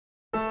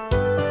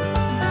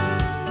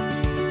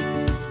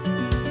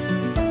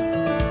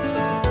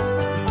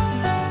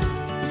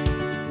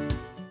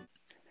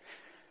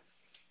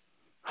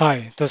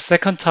Hi, the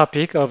second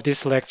topic of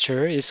this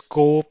lecture is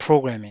goal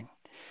programming.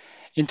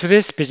 In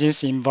today's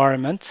business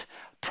environment,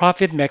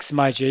 profit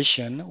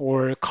maximization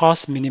or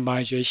cost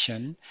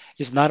minimization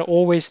is not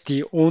always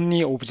the only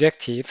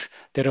objective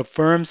that a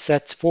firm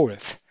sets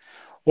forth.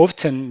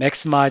 Often,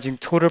 maximizing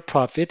total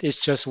profit is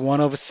just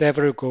one of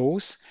several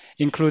goals,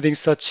 including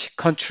such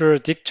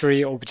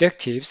contradictory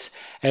objectives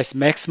as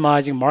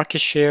maximizing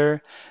market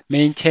share,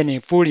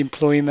 maintaining full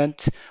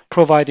employment,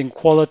 providing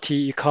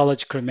quality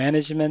ecological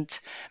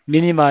management,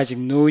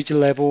 minimizing noise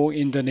level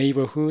in the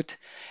neighborhood,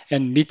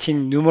 and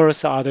meeting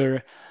numerous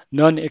other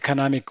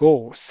non-economic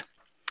goals.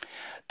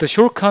 The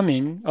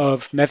shortcoming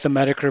of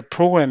mathematical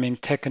programming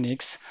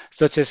techniques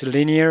such as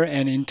linear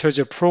and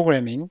integer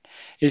programming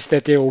is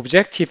that their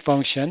objective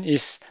function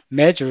is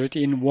measured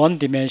in one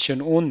dimension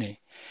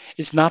only.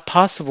 It's not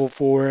possible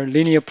for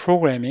linear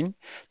programming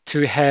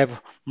to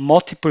have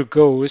multiple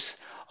goals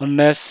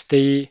unless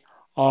they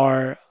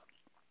are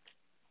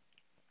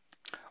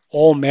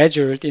all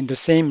measured in the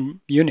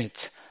same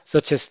units,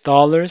 such as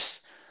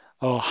dollars,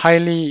 a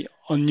highly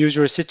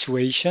unusual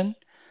situation,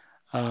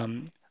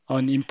 um,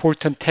 an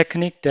important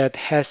technique that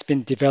has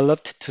been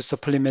developed to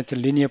supplement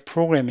linear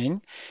programming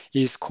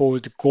is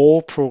called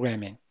goal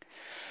programming.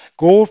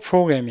 Goal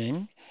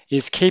programming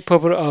is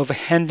capable of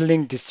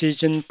handling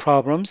decision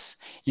problems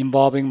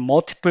involving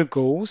multiple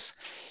goals.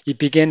 It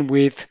began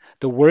with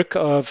the work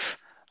of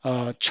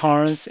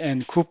Charles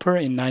and Cooper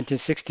in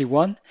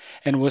 1961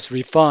 and was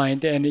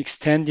refined and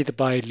extended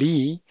by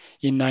Lee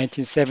in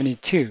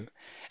 1972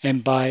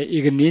 and by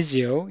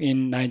Ignazio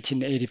in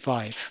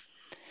 1985.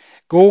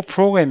 Go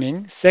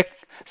programming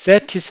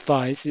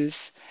satisfies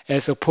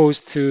as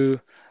opposed to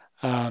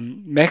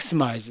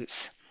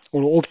maximizes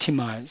or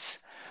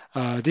optimize.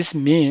 This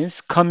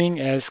means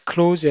coming as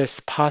close as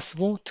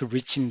possible to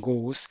reaching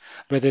goals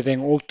rather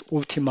than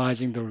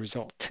optimizing the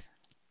result.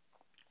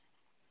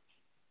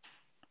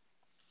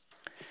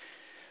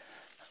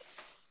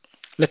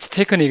 Let's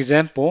take an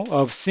example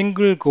of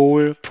single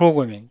goal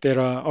programming. There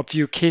are a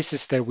few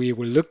cases that we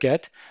will look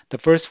at. The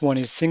first one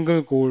is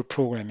single goal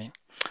programming.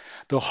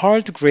 The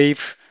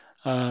Hargrave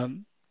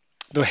um,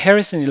 the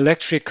Harrison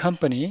Electric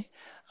Company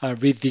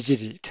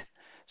revisited.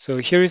 So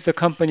here is the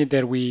company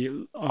that we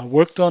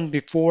worked on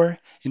before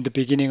in the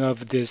beginning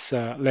of this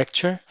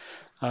lecture.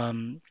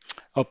 Um,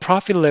 a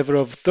profit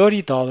level of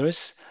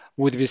 $30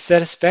 would be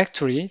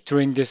satisfactory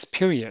during this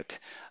period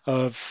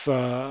of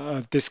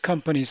this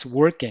company's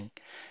working.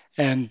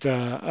 And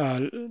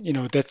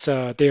that's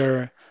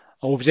their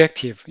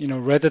objective.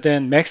 Rather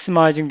than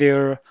maximizing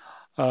their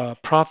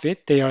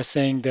profit, they are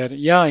saying that,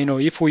 yeah,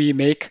 if we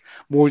make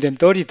more than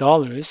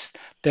 $30,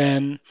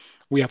 then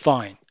we are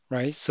fine,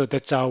 right? So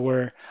that's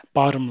our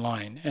bottom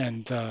line.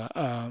 And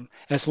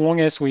as long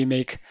as we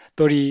make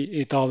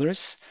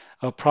 $30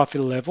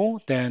 profit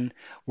level, then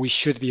we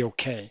should be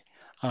okay.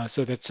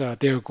 So that's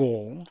their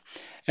goal.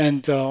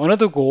 And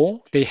another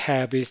goal they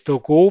have is the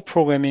goal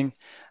programming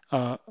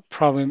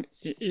problem.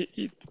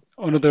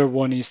 Another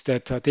one is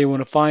that they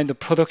want to find the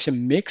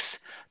production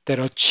mix that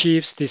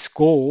achieves this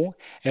goal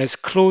as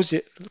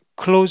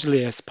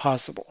closely as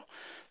possible.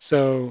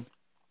 So,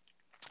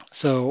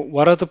 so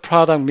what are the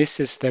product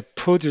mixes that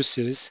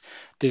produces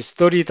this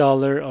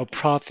 $30 of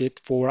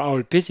profit for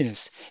our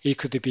business? It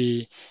could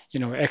be,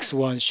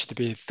 X1 should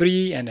be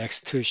 3 and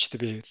X2 should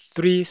be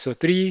 3. So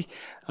 3,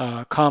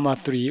 comma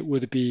 3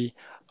 would be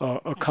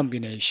a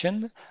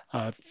combination.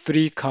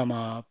 3,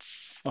 comma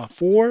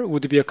 4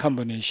 would be a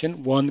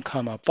combination, 1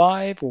 comma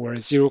 5 or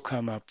 0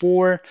 comma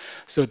 4.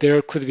 So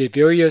there could be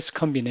various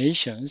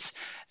combinations,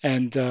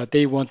 and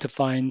they want to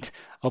find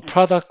a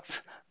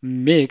product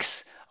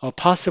mix,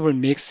 possible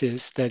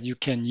mixes that you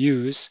can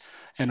use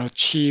and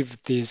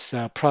achieve this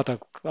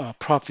product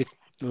profit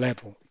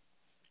level.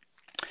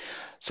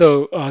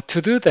 So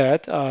to do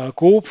that,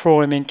 Go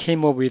Programming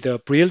came up with a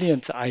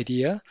brilliant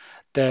idea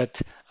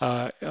that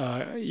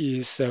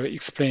is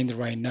explained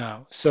right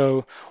now.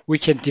 So we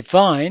can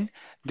define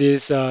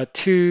these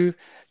two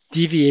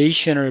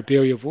deviational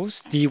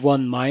variables,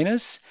 D1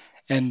 minus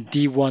and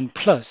D1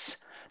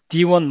 plus.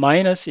 D1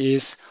 minus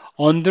is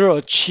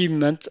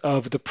underachievement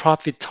of the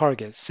profit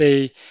target.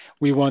 Say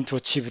we want to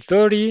achieve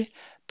 30,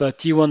 but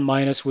D1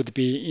 minus would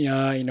be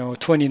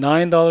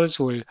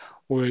 $29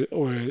 or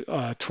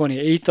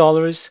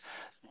 $28.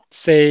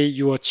 Say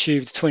you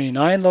achieved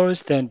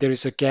 $29, then there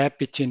is a gap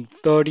between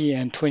 30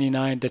 and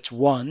 29, that's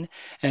 1,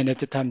 and at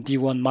the time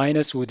D1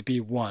 minus would be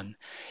 1.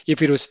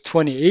 If it was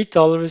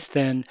 $28,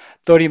 then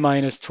 30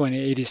 minus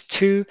 28 is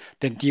 2,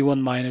 then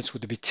D1 minus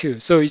would be 2.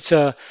 So it's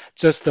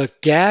just the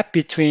gap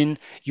between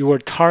your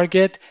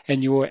target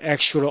and your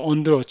actual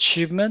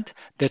underachievement,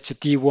 that's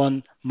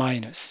D1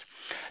 minus.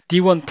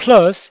 D1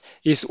 plus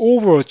is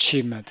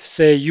overachievement.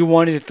 Say you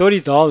wanted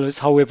 $30,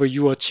 however,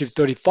 you achieved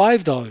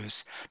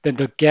 $35. Then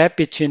the gap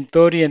between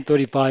 30 and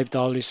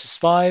 $35 is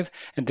 5,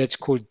 and that's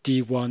called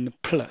D1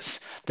 plus.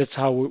 That's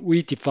how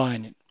we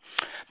define it.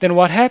 Then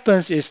what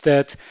happens is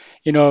that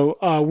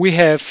we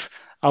have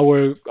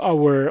our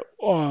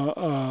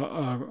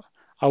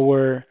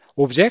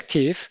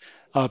objective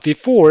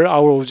Before,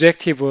 our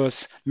objective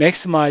was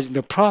maximizing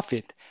the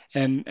profit,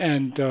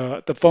 and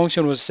the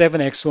function was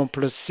 7x1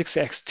 plus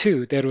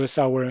 6x2. That was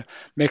our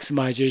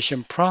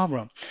maximization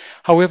problem.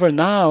 However,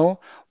 now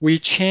we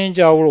change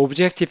our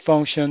objective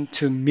function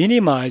to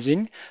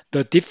minimizing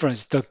the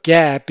difference, the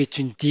gap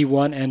between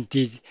D1 and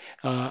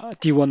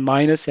D1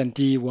 minus and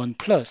D1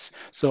 plus.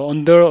 So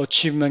under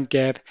achievement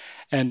gap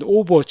and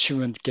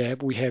overachievement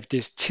gap, we have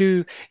these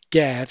two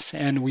gaps,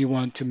 and we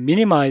want to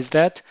minimize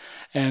that,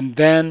 and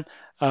then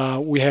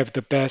we have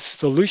the best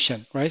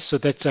solution, right? So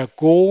that's a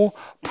goal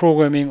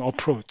programming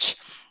approach.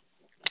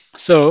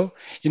 So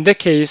in that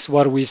case,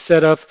 what we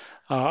set up,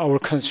 our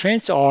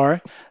constraints are,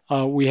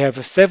 we have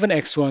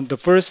 7x1, the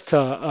first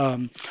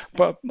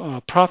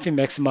profit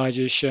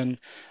maximization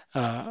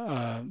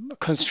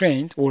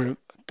constraint, or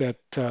that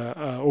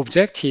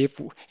objective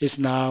is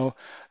now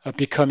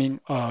becoming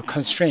a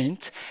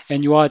constraint,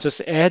 and you are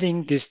just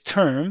adding this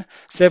term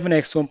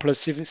 7x1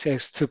 plus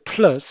 6x2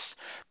 plus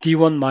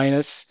d1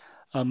 minus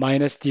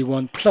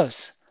d1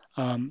 plus.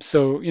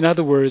 So in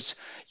other words,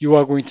 you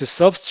are going to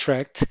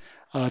subtract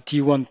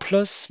d1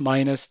 plus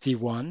minus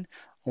d1,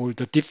 or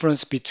the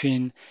difference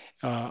between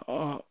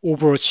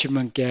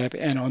overachievement gap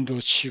and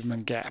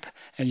underachievement gap.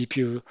 And if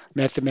you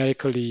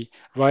mathematically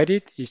write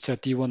it, it's a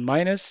d1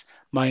 minus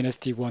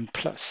d1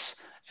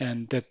 plus.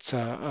 And that's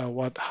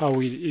how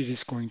it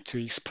is going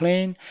to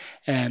explain.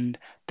 And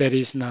that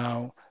is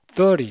now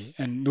 30.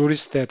 And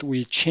notice that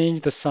we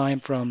changed the sign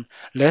from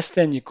less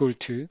than equal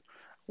to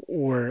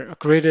or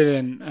greater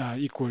than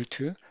equal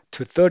to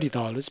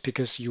 $30,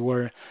 because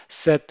your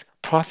set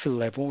profit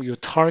level, your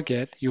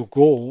target, your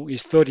goal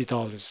is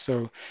 $30.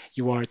 So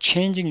you are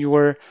changing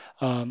your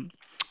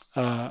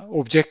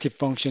objective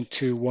function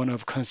to one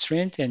of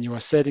constraint, and you are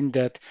setting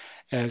that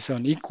as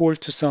an equal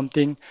to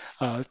something.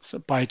 So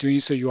by doing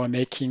so, you are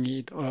making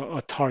it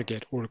a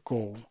target or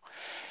goal.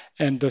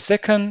 And the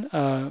second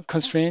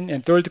constraint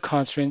and third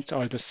constraints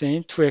are the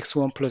same.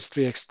 2x1 plus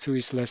 3x2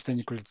 is less than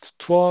equal to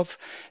 12.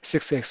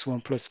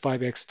 6x1 plus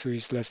 5x2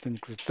 is less than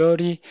equal to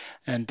 30.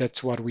 And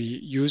that's what we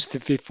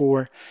used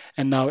before.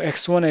 And now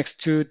x1,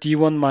 x2,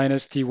 d1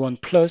 minus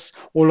d1 plus,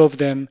 all of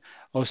them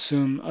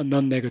assume a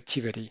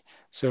non-negativity.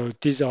 So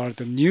these are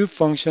the new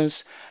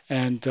functions,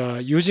 and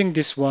using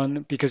this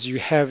one, because you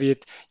have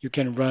it, you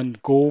can run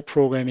Go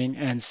programming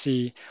and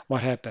see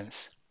what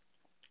happens.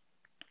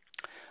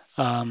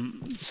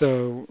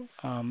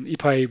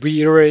 If I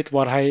reiterate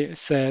what I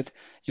said,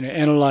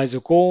 analyze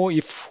the goal.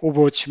 If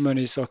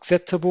overachievement is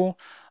acceptable,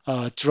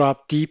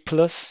 drop D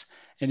plus,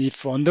 and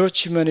if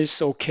underachievement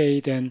is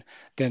okay, then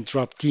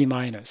drop D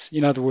minus.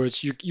 In other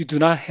words, you do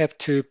not have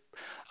to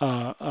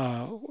uh,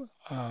 uh,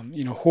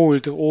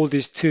 hold all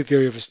these two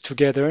variables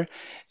together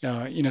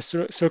in a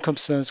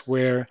circumstance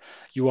where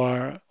you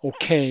are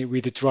okay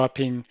with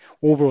dropping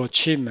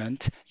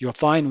overachievement. You are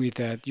fine with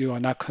that. You are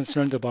not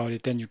concerned about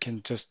it. Then you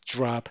can just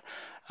drop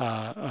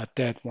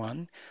that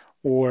one.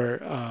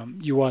 Or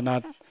you are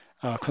not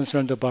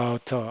concerned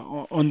about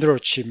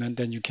underachievement,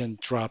 then you can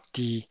drop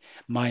D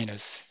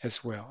minus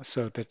as well.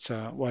 So that's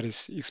what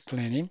is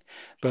explaining.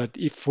 But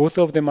if both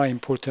of them are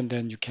important,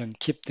 then you can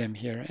keep them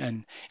here.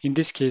 And in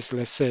this case,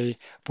 let's say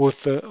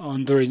both the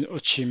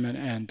underachievement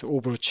and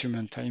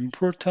overachievement are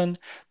important,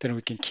 then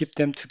we can keep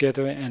them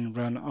together and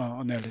run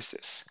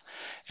analysis.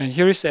 And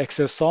here is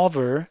Excel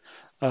solver.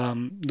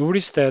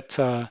 Notice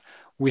that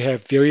we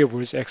have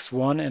variables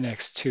x1 and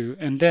x2,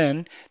 and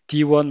then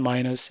d1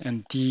 minus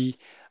and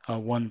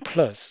d1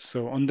 plus.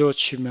 So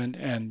underachievement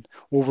and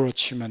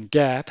overachievement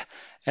gap,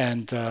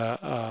 and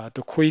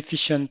the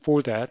coefficient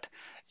for that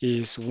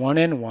is 1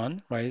 and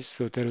 1, right?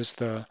 So that is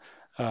the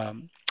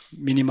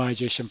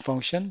minimization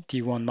function,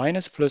 d1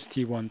 minus plus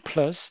d1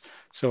 plus.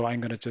 So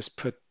I'm going to just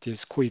put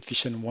this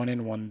coefficient 1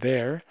 and 1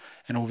 there.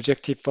 And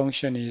objective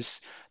function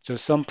is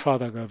just some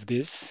product of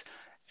this.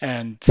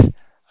 And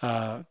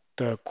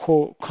the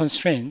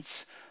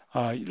constraints,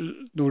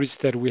 notice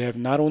that we have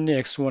not only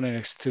x1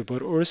 and x2,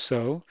 but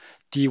also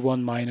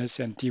d1 minus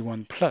and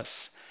d1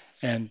 plus.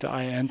 And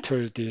I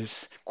enter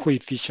this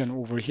coefficient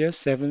over here,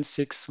 7,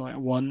 6,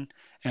 1,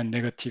 and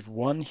negative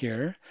 1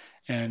 here.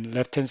 And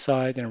left-hand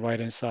side and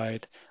right-hand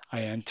side,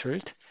 I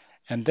entered.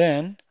 And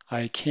then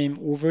I came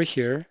over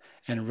here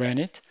and ran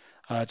it.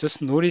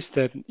 Just notice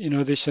that in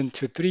addition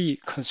to 3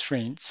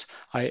 constraints,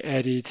 I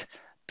added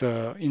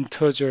the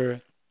integer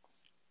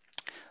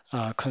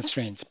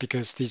constraints,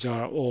 because these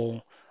are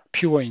all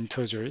pure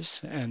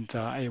integers, and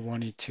I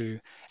wanted to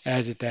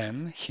add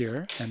them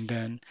here, and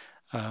then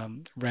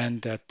ran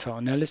that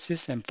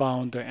analysis and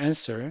found the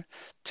answer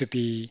to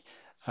be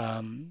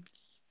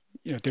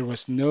there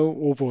was no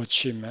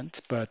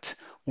overachievement, but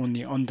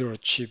only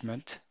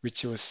underachievement,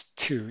 which was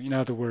 2. In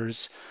other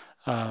words,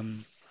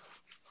 um,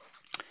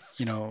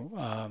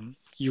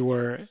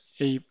 your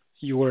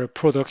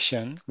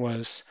production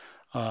was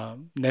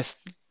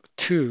less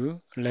 2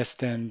 less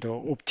than the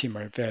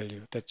optimal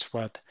value. That's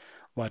what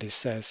it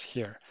says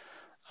here.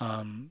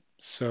 And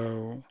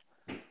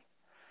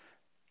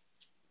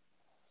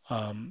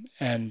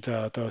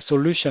the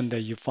solution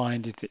that you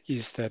find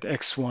is that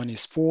x1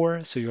 is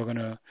 4, so you're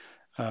gonna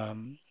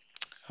um,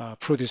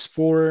 produce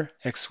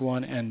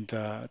 4x1 and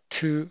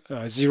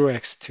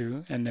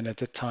 0x2, and then at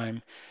the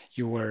time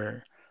you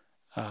were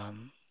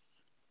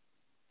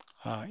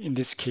in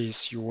this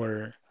case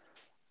your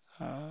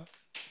uh,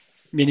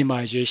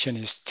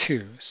 minimization is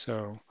 2.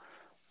 So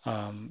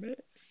um,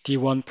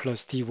 d1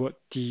 plus d1,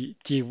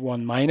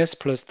 d1 minus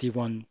plus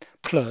d1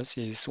 plus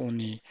is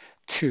only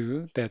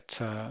 2. That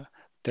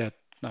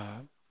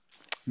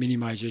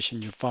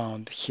minimization you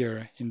found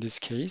here in this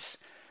case,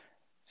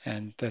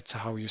 and that's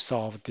how you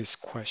solve this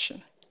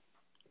question.